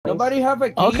Anybody have a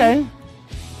key? Okay.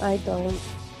 I don't.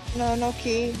 No, no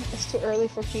key. It's too early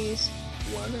for keys.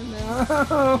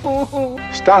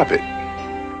 Stop it.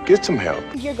 Get some help.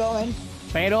 You're going.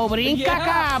 Pero brinca, Yeah.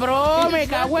 cabrón. Me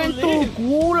cago en tu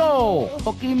culo.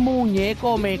 Fucking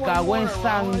muñeco. Me cago en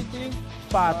San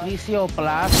Patricio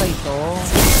Plaza y todo.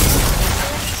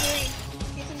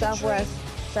 Southwest.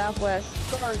 Southwest.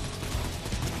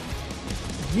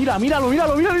 Mira, míralo,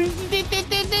 míralo, míralo.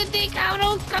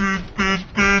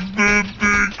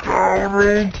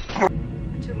 Cabrón,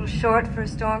 Too short for a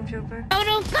stormtrooper.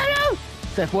 cabrón, cabrón.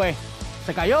 Se fue.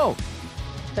 Se cayó.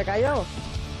 Se cayó.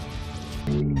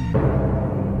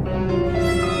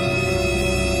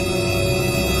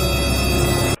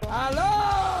 ¡Aló!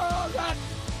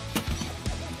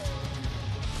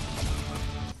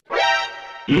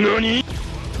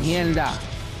 Mierda.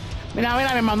 Mira,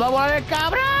 mira, me mandó a volar el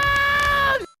cabrón.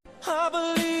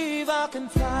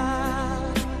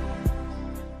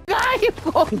 ¡Ay,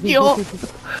 coño!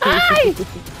 ¡Ay!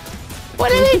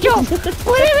 ¡Muere bicho!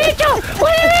 ¡Muere bicho!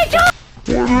 ¡Muere bicho!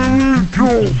 ¡Ay!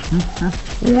 ¡Ay!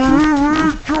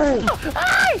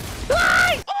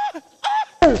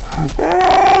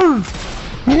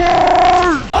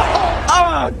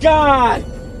 ¡Oh, God!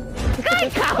 ¡Ay,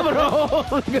 cabrón!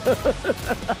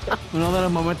 Uno de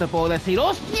los momentos puedo decir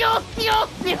 ¡hostia, hostia,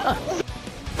 hostia!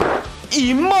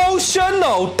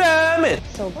 Emotional, damn it!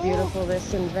 So beautiful,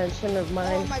 this invention of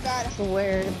mine. Oh my God. I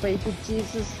swear to baby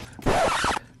Jesus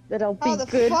that I'll be How the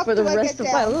good fuck for the do I rest get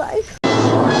of my down? life.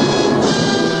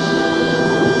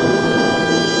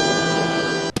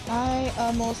 I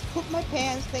almost pooped my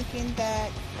pants thinking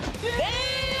that.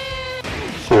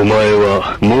 お前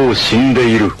はもう死んで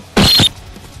いる。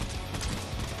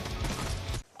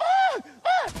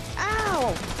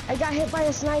 Ow! I got hit by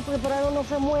a sniper, but I don't know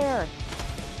from where.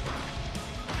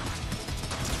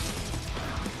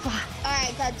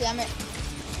 Alright, god damn it.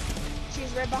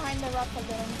 She's right behind the rock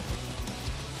again.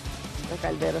 The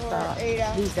caldera Or está.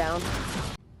 Ada. He's down.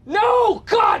 No!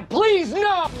 God, please,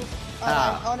 no!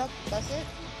 Oh no, that's it.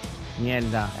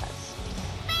 Mierda.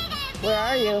 Where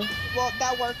are you? Well,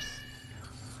 that works.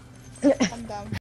 I'm down.